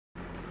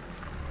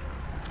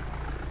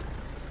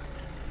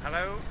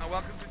Hello and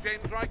welcome to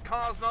James Wright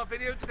Cars, and our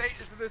video today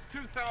is for this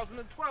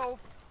 2012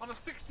 on a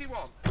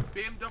 61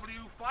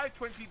 BMW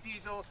 520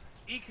 diesel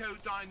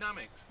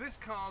Efficientdynamics. This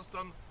car's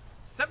done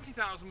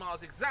 70,000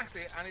 miles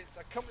exactly, and it's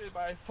accompanied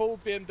by a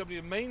full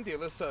BMW main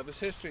dealer service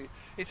history.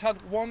 It's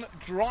had one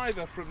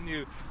driver from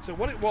new. So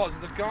what it was,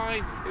 the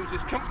guy, it was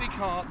his company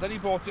car, then he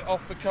bought it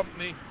off the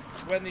company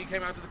when he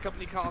came out of the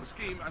company car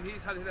scheme, and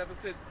he's had it ever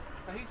since.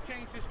 And he's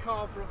changed his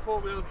car for a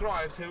four-wheel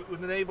drive, so it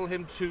would enable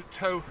him to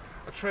tow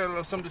a trailer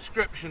of some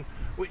description,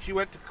 which he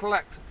went to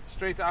collect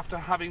straight after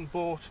having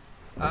bought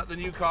the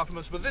new car from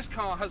us. But this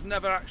car has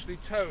never actually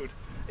towed.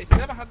 It's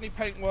never had any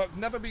paintwork,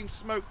 never been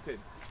smoked in.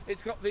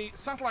 It's got the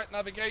satellite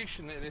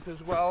navigation in it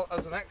as well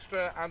as an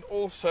extra, and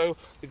also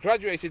the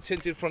graduated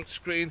tinted front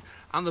screen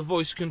and the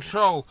voice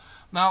control.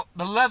 Now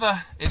the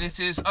leather in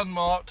it is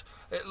unmarked.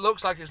 It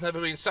looks like it's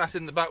never been sat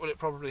in the back, but it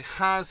probably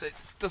has. It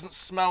doesn't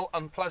smell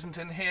unpleasant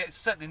in here. It's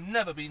certainly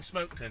never been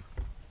smoked in.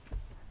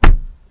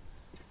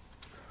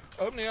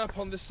 Opening up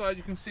on this side,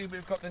 you can see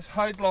we've got this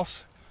high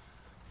gloss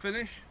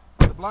finish,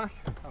 the black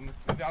and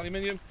the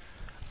aluminium,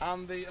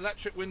 and the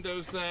electric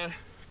windows there.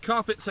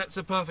 Carpet sets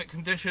are perfect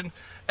condition.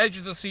 Edge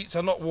of the seats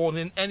are not worn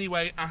in any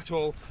way at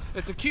all.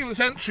 It's a keyless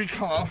entry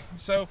car,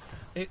 so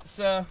it's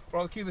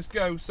well, keyless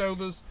go. So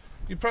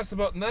you press the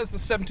button. There's the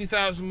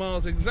 70,000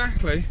 miles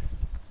exactly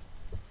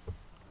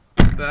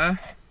there,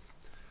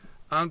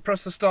 and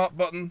press the start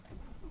button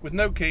with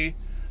no key,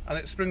 and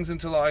it springs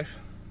into life.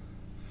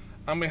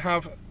 And we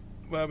have,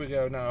 where we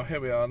go now? Here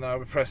we are now.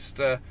 We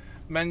pressed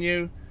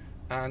menu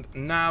and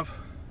nav.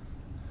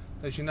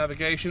 There's your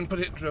navigation. Put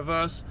it into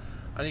reverse,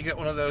 and you get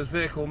one of those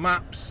vehicle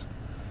maps.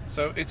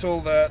 So it's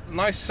all there.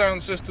 Nice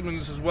sound system in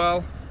this as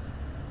well.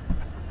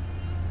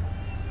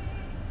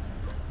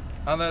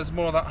 And there's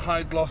more of that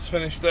high gloss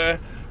finish there.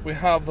 We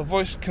have the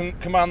voice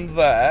command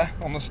there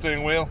on the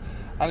steering wheel,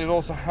 and it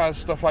also has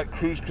stuff like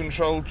cruise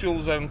control,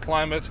 dual zone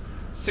climate,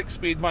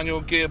 6-speed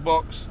manual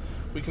gearbox.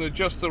 We can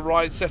adjust the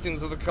ride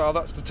settings of the car.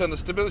 That's to turn the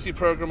stability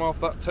program off.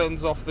 That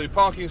turns off the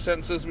parking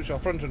sensors, which are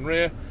front and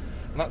rear,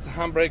 and that's the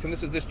handbrake. And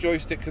this is this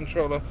joystick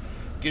controller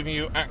giving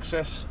you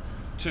access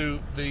to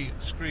the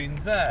screen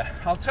there.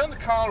 I'll turn the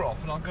car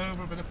off and I'll go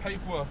over a bit of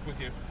paperwork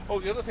with you. Oh,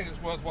 the other thing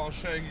that's worthwhile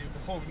showing you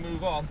before we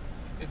move on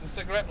is the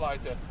cigarette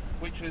lighter,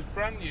 which is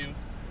brand new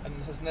and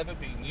has never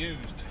been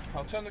used.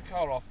 I'll turn the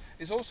car off.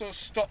 It's also a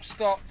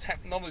stop-start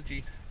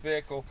technology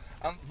vehicle,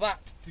 and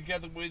that,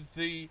 together with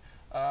the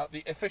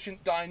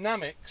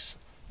Efficientdynamics,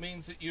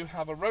 means that you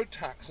have a road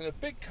tax in a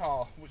big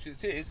car, which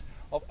it is,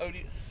 of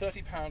only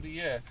 £30 a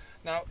year.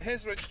 Now,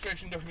 here's the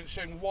registration document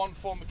showing one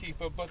former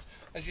keeper, but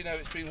as you know,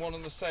 it's been one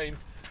and the same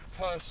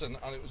person,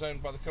 and it was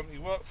owned by the company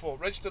you work for.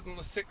 Registered on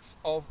the 6th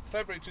of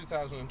February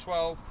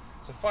 2012.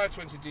 It's a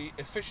 520D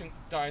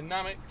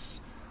Efficientdynamics.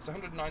 It's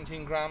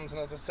 119 grams,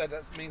 and as I said,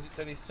 that means it's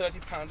only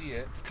 £30 a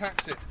year to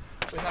tax it.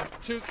 We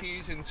have 2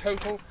 keys in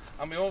total,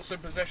 and we also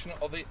in possession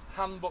of the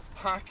handbook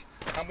pack,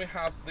 and we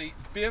have the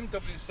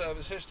BMW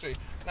service history.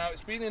 Now,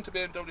 it's been into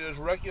BMW as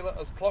regular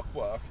as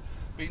clockwork,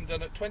 been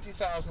done at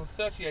 20,000,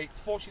 38,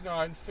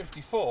 49,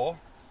 54,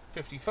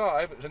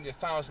 55. It was only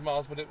 1,000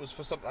 miles, but it was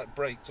for something like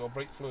brakes or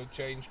brake fluid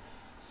change.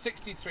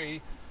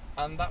 63,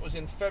 and that was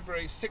in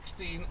February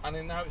 16,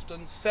 and now it's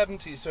done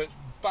 70, so it's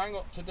bang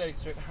up to date.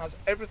 So it has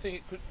everything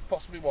it could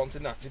possibly want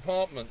in that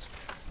department.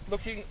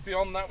 Looking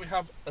beyond that, we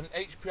have an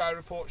HPI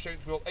report showing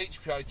to be all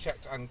HPI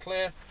checked and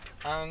clear,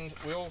 and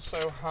we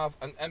also have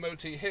an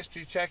MOT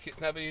history check. It's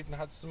never even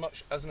had so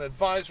much as an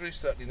advisory,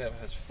 certainly never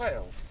has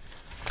failed.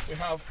 We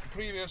have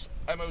previous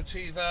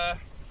MOT there,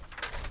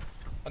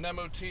 an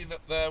MOT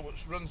there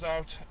which runs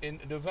out in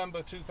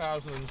November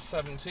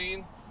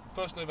 2017,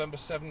 1st November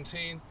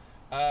 17,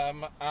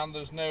 and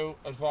there's no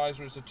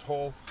advisories at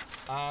all.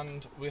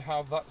 And we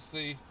have, that's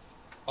the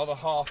other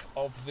half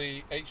of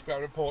the HPI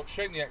report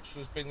showing the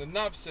extras being the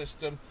nav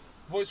system,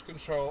 voice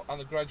control, and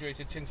the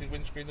graduated tinted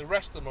windscreen. The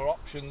rest of them are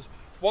options,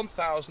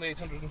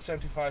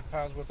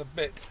 £1,875 worth of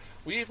bits.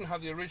 We even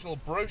have the original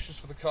brochures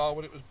for the car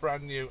when it was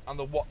brand new, and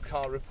the What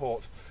Car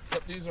report.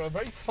 But these are a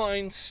very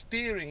fine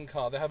steering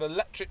car. They have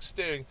electric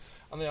steering,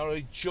 and they are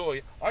a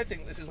joy. I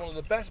think this is one of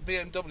the best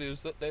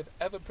BMWs that they've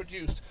ever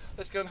produced.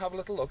 Let's go and have a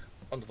little look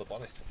under the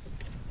bonnet.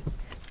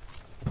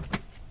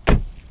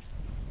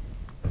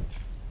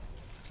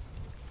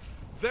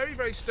 Very,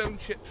 very stone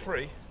chip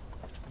free,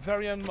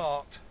 very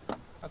unmarked.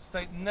 I'd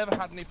say never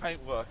had any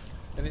paintwork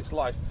in its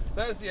life.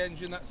 There's the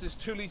engine. That's this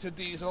 2-litre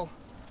diesel.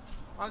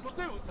 And it'll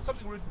do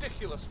something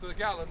ridiculous for the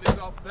gallon. These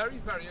are very,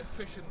 very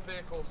efficient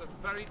vehicles and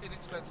very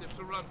inexpensive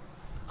to run.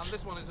 And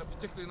this one is a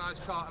particularly nice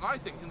car, and I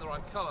think in the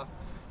right colour.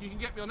 You can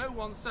get me on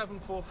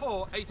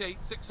 01744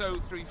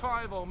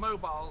 886035 or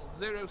mobile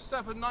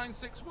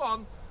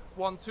 07961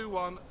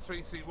 121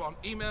 331.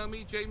 Email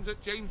me,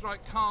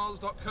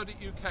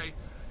 james@jameswrightcars.co.uk.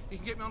 You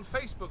can get me on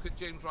Facebook at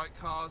James Wright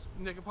Cars.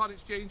 Make a part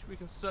exchange, we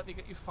can certainly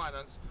get you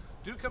finance.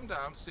 Do come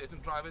down, see it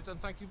and drive it,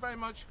 and thank you very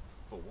much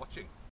for watching.